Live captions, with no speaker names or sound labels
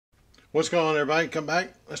What's going on, everybody? Come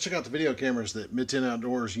back. Let's check out the video cameras that Mid-10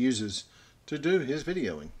 Outdoors uses to do his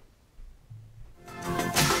videoing.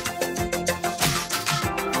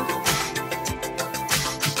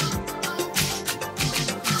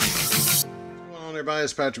 What's going on, everybody?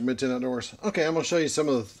 It's Patrick, Mid-10 Outdoors. Okay, I'm going to show you some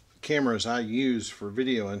of the cameras I use for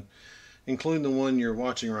videoing, including the one you're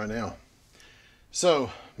watching right now.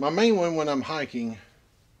 So, my main one when I'm hiking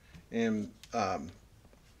and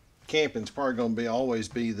camping is probably going to always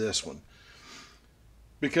be this one,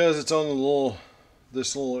 because it's on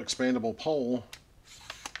this little expandable pole.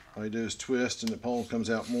 All you do is twist and the pole comes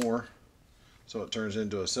out more, so it turns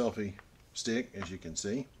into a selfie stick, as you can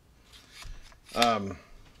see.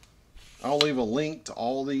 I'll leave a link to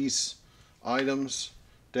all these items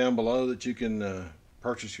down below that you can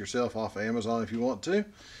purchase yourself off of Amazon if you want to.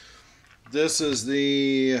 This is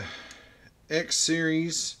the X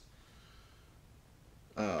Series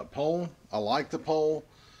pole. I like the pole.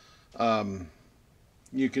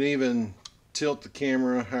 You can even tilt the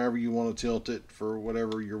camera however you want to tilt it for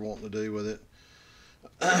whatever you're wanting to do with it.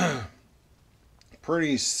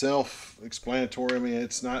 Pretty self-explanatory. I mean,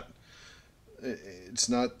 it's not you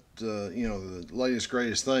know, the latest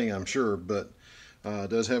greatest thing, I'm sure, but it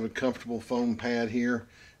does have a comfortable foam pad here,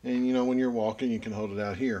 and you know, when you're walking you can hold it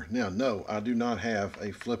out here. Now, no, I do not have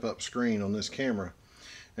a flip-up screen on this camera,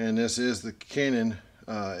 and this is the Canon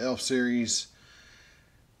ELPH Series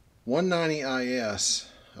 190 IS.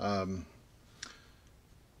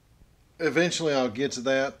 Eventually I'll get to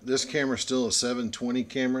that. This camera is still a 720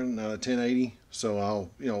 camera, not a 1080, so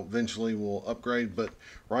I'll, you know, eventually will upgrade, but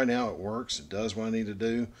right now it works. It does what I need to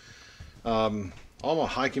do. All my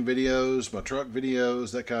hiking videos, my truck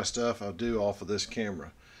videos, that kind of stuff, I'll do off of this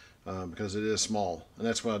camera because it is small, and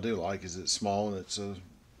that's what I do like, is it's small and it's a,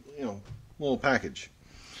 you know, little package.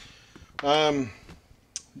 A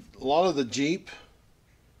lot of the Jeep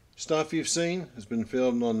stuff you've seen has been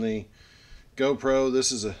filmed on the GoPro.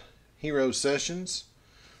 This is a Hero Sessions.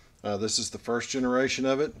 This is the first generation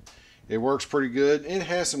of it. It works pretty good. It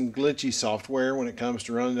has some glitchy software when it comes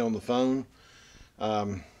to running it on the phone,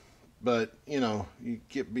 but you know, you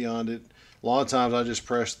get beyond it. A lot of times I just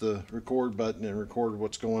press the record button and record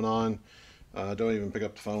what's going on. I don't even pick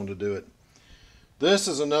up the phone to do it. This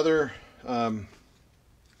is another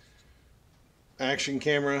action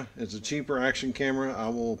camera. It's a cheaper action camera. I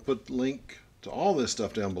will put the link to all this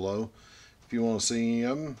stuff down below if you want to see any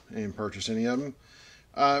of them and purchase any of them.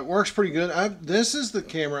 It works pretty good. This is the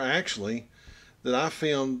camera actually that I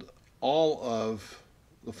filmed all of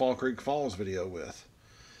the Fall Creek Falls video with.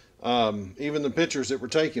 Even the pictures that were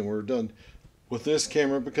taken were done with this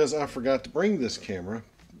camera because I forgot to bring this camera.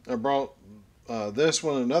 I brought this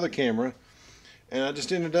one and another camera, and I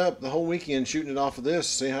just ended up the whole weekend shooting it off of this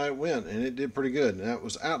to see how it went, and it did pretty good. And that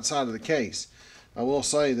was outside of the case. I will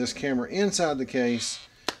say this camera inside the case,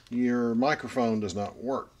 your microphone does not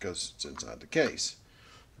work because it's inside the case.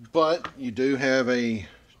 But you do have a,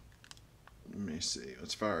 let me see,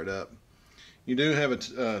 let's fire it up. You do have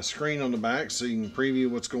a screen on the back so you can preview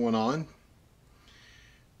what's going on.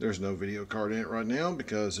 There's no video card in it right now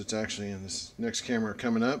because it's actually in this next camera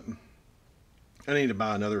coming up. I need to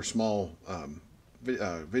buy another small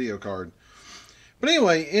video card. But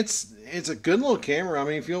anyway, it's a good little camera. I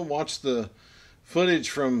mean, if you'll watch the footage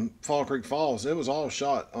from Fall Creek Falls, it was all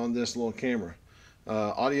shot on this little camera.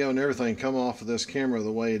 Audio and everything come off of this camera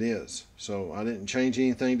the way it is. So I didn't change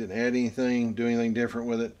anything, didn't add anything, do anything different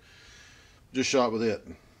with it. Just shot with it.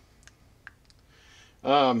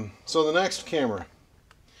 So the next camera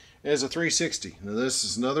is a 360. Now this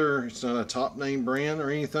is another, it's not a top name brand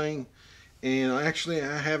or anything. And I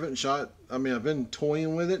haven't shot, I mean, I've been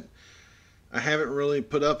toying with it. I haven't really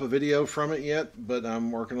put up a video from it yet, but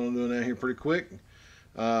I'm working on doing that here pretty quick.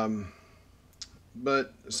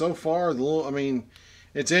 But so far, I mean,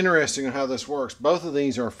 it's interesting how this works. Both of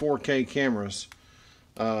these are 4K cameras.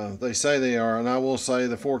 They say they are, and I will say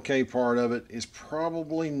the 4K part of it is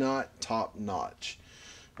probably not top notch.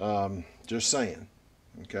 Just saying.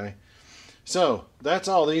 Okay. So that's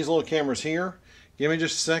all these little cameras here. Give me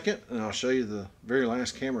just a second and I'll show you the very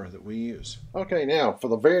last camera that we use. Okay, now for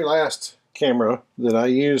the very last camera that I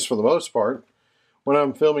use for the most part when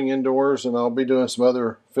I'm filming indoors, and I'll be doing some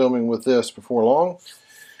other filming with this before long,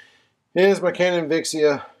 is my Canon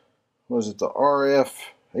Vixia, was it the RF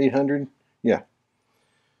 800? Yeah.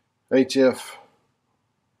 HF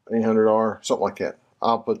 800R, something like that.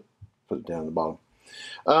 I'll put it down at the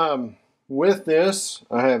bottom. With this,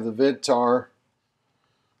 I have the Vitar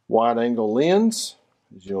wide angle lens,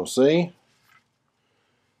 as you'll see.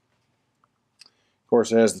 Of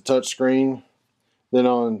course, it has the touch screen. Then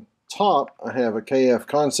on top, I have a KF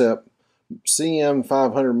Concept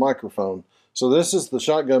CM500 microphone. So this is the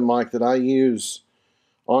shotgun mic that I use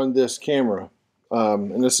on this camera.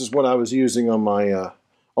 And this is what I was using on my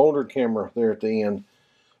older camera there at the end.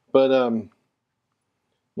 But, you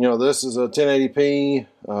know, this is a 1080p.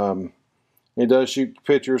 It does shoot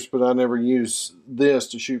pictures, but I never use this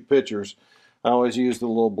to shoot pictures. I always use the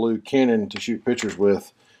little blue Canon to shoot pictures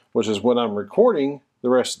with, which is what I'm recording the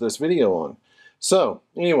rest of this video on. So,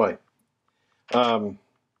 anyway, that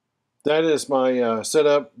is my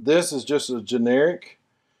setup. This is just a generic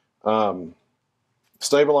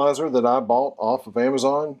stabilizer that I bought off of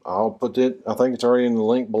Amazon. I'll put it, I think it's already in the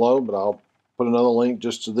link below, but I'll put another link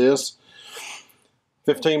just to this.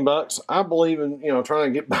 15 bucks. I believe in, you know,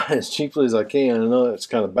 trying to get by as cheaply as I can. I know it's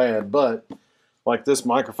kind of bad, but like this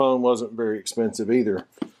microphone wasn't very expensive either.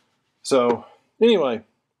 So anyway,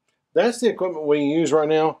 that's the equipment we use right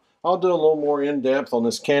now. I'll do a little more in depth on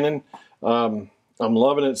this Canon. I'm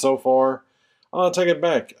loving it so far. I'll take it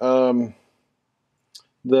back.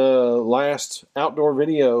 The last outdoor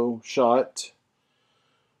video shot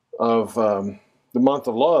of the month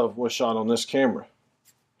of love was shot on this camera.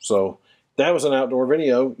 So that was an outdoor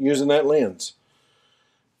video using that lens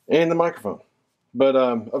and the microphone. But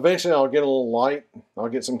eventually I'll get a little light. I'll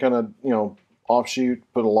get some kind of, you know, offshoot,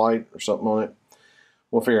 put a light or something on it.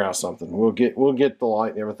 We'll figure out something. We'll get the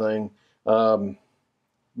light and everything.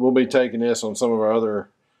 We'll be taking this on some of our other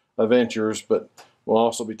adventures, but we'll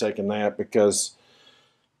also be taking that because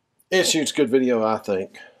it shoots good video, I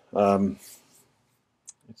think.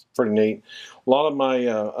 It's pretty neat. A lot of my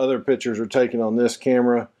other pictures are taken on this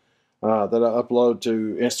camera that I upload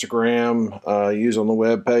to Instagram, use on the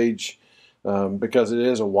web page. Because it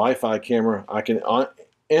is a Wi-Fi camera, I can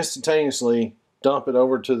instantaneously dump it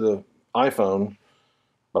over to the iPhone,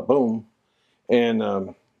 boom, and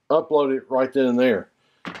upload it right then and there.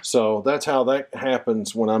 So that's how that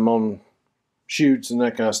happens when I'm on shoots and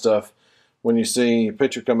that kind of stuff. When you see a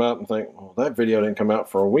picture come up and think, well, that video didn't come out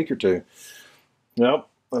for a week or two. Nope,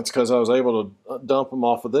 that's because I was able to dump them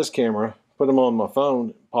off of this camera, put them on my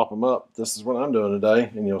phone, pop them up. This is what I'm doing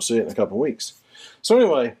today, and you'll see it in a couple of weeks. So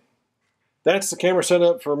anyway, that's the camera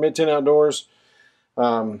setup for Mid 10 Outdoors.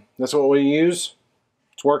 That's what we use.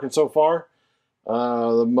 It's working so far.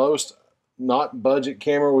 The most not budget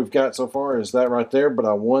camera we've got so far is that right there, but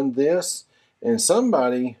I won this, and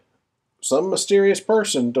somebody, some mysterious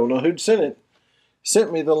person, don't know who sent it,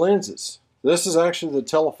 sent me the lenses. This is actually the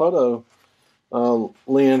telephoto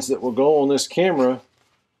lens that will go on this camera,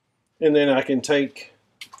 and then I can take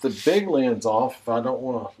the big lens off if I don't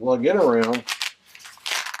want to lug it around.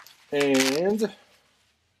 And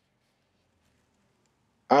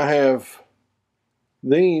I have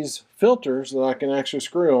these filters that I can actually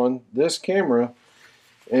screw on this camera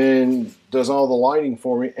and does all the lighting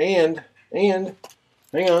for me. And hang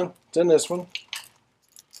on, it's in this one.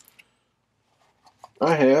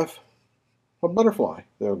 I have a butterfly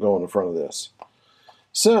that will go in the front of this.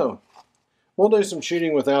 So we'll do some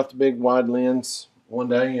shooting without the big wide lens one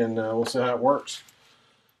day, and we'll see how it works.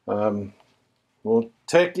 We'll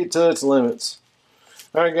take it to its limits.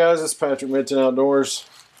 All right, guys, this is Patrick, Mid 10 Outdoors.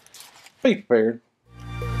 Be prepared.